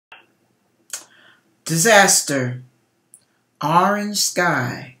Disaster, orange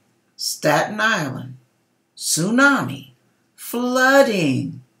sky, Staten Island, tsunami,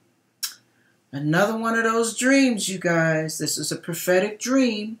 flooding. Another one of those dreams, you guys. This is a prophetic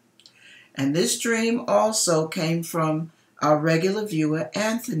dream. And this dream also came from our regular viewer,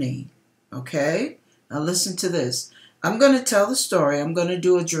 Anthony. Okay? Now listen to this. I'm going to tell the story. I'm going to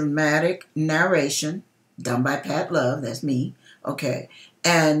do a dramatic narration done by Pat Love. That's me. Okay?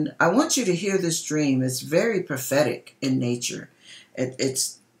 And I want you to hear this dream. It's very prophetic in nature.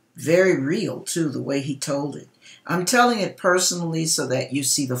 It's very real, too, the way he told it. I'm telling it personally so that you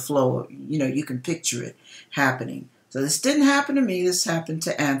see the flow. You can picture it happening. So this didn't happen to me. This happened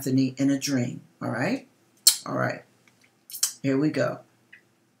to Anthony in a dream. All right? All right. Here we go.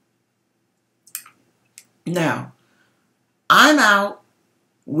 Now, I'm out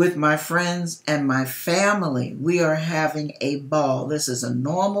with my friends and my family. We are having a ball. This is a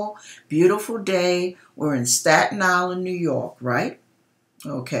normal, beautiful day. We're in Staten Island, New York, right?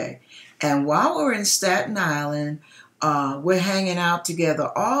 Okay. And while we're in Staten Island, we're hanging out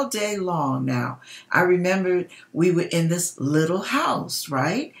together all day long now. I remember we were in this little house,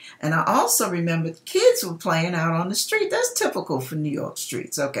 right? And I also remember the kids were playing out on the street. That's typical for New York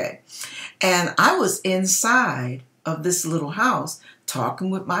streets, okay? And I was inside of this little house talking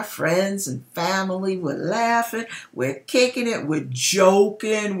with my friends and family. We're laughing, we're kicking it, we're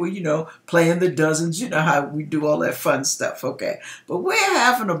joking, we're, playing the dozens. You know how we do all that fun stuff, okay? But we're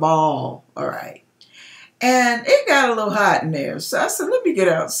having a ball, all right? And it got a little hot in there. So I said, let me get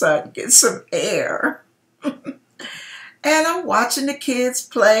outside and get some air. And I'm watching the kids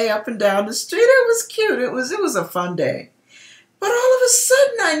play up and down the street. It was cute. It was a fun day. But all of a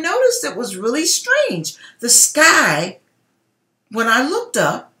sudden, I noticed it was really strange. The sky, when I looked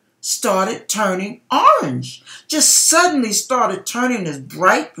up, started turning orange. Just suddenly started turning this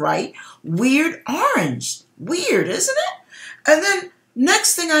bright, weird orange. Weird, isn't it? And then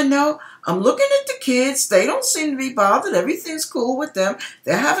next thing I know, I'm looking at the kids. They don't seem to be bothered. Everything's cool with them.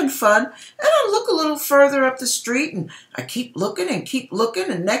 They're having fun. And I look a little further up the street, and I keep looking.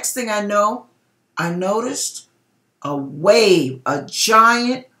 And next thing I know, I noticed a wave, a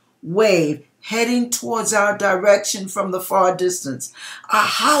giant wave heading towards our direction from the far distance. I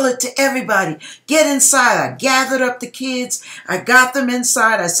hollered to everybody, get inside. I gathered up the kids. I got them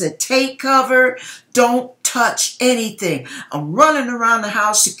inside. I said, take cover. Don't touch anything. I'm running around the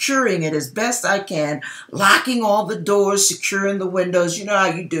house, securing it as best I can, locking all the doors, securing the windows. You know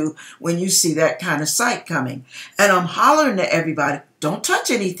how you do when you see that kind of sight coming. And I'm hollering to everybody, don't touch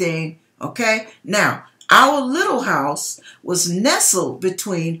anything, okay? Now, our little house was nestled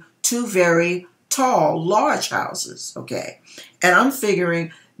between two very tall, large houses, okay? And I'm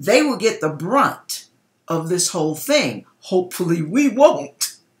figuring they will get the brunt of this whole thing. Hopefully we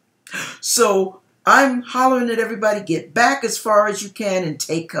won't. So I'm hollering at everybody, get back as far as you can and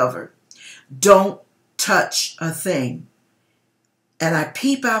take cover. Don't touch a thing. And I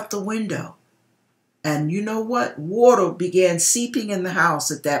peep out the window. And you know what? Water began seeping in the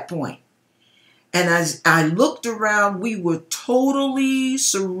house at that point. And as I looked around, we were totally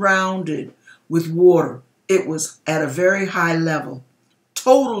surrounded with water. It was at a very high level,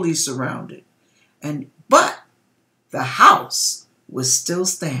 totally surrounded. But the house was still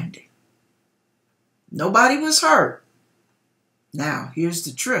standing. Nobody was hurt. Now, here's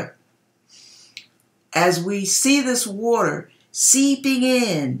the trick. As we see this water seeping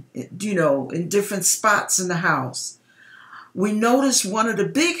in, in different spots in the house, we noticed one of the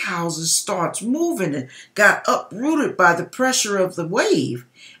big houses starts moving and got uprooted by the pressure of the wave.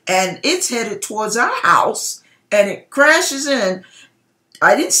 And it's headed towards our house and it crashes in.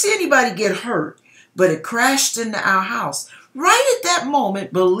 I didn't see anybody get hurt, but it crashed into our house. Right at that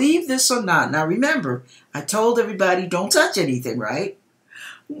moment, believe this or not. Now remember, I told everybody don't touch anything, right?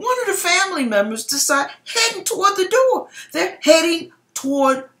 One of the family members decided heading toward the door. They're heading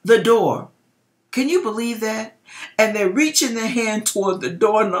toward the door. Can you believe that? And they're reaching their hand toward the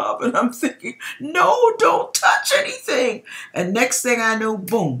doorknob. And I'm thinking, no, don't touch anything. And next thing I know,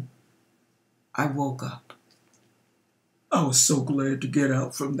 boom, I woke up. I was so glad to get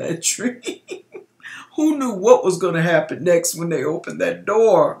out from that dream. Who knew what was going to happen next when they opened that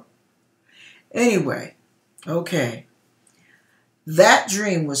door? Anyway, okay. That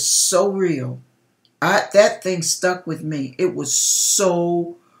dream was so real. That thing stuck with me. It was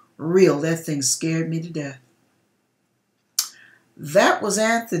so real. That thing scared me to death. That was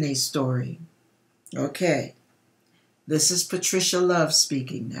Anthony's story. Okay. This is Patricia Love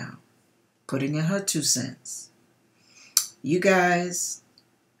speaking now, putting in her 2 cents. You guys,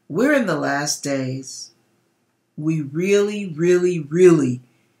 we're in the last days. We really, really, really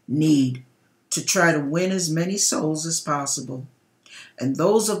need to try to win as many souls as possible. And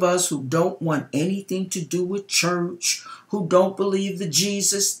those of us who don't want anything to do with church, who don't believe the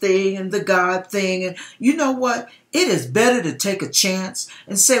Jesus thing and the God thing, and you know what? It is better to take a chance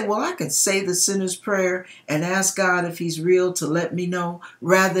and say, well, I can say the sinner's prayer and ask God if he's real to let me know,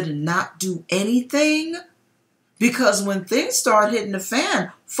 rather than not do anything. Because when things start hitting the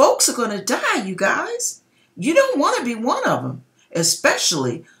fan, folks are going to die, you guys. You don't want to be one of them,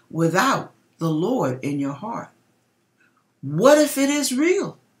 especially without the Lord in your heart. What if it is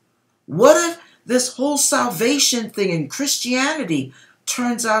real? What if this whole salvation thing in Christianity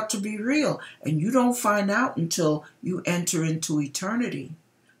turns out to be real and you don't find out until you enter into eternity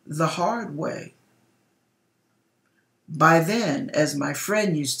the hard way? By then, as my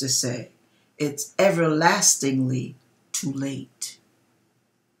friend used to say, it's everlastingly too late.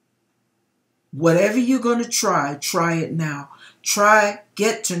 Whatever you're going to try it now.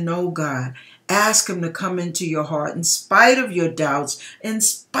 Get to know God. Ask him to come into your heart in spite of your doubts, in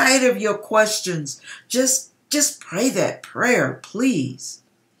spite of your questions. Just pray that prayer, please.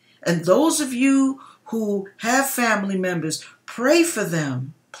 And those of you who have family members, pray for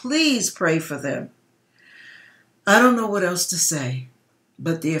them. Please pray for them. I don't know what else to say,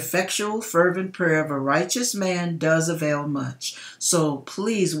 but the effectual, fervent prayer of a righteous man does avail much. So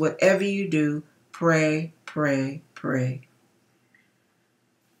please, whatever you do, pray, pray, pray.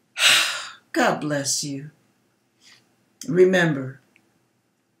 God bless you. Remember,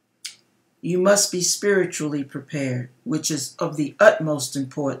 you must be spiritually prepared, which is of the utmost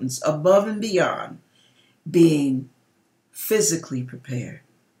importance, above and beyond being physically prepared.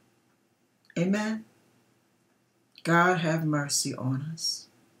 Amen. God have mercy on us.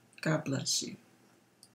 God bless you.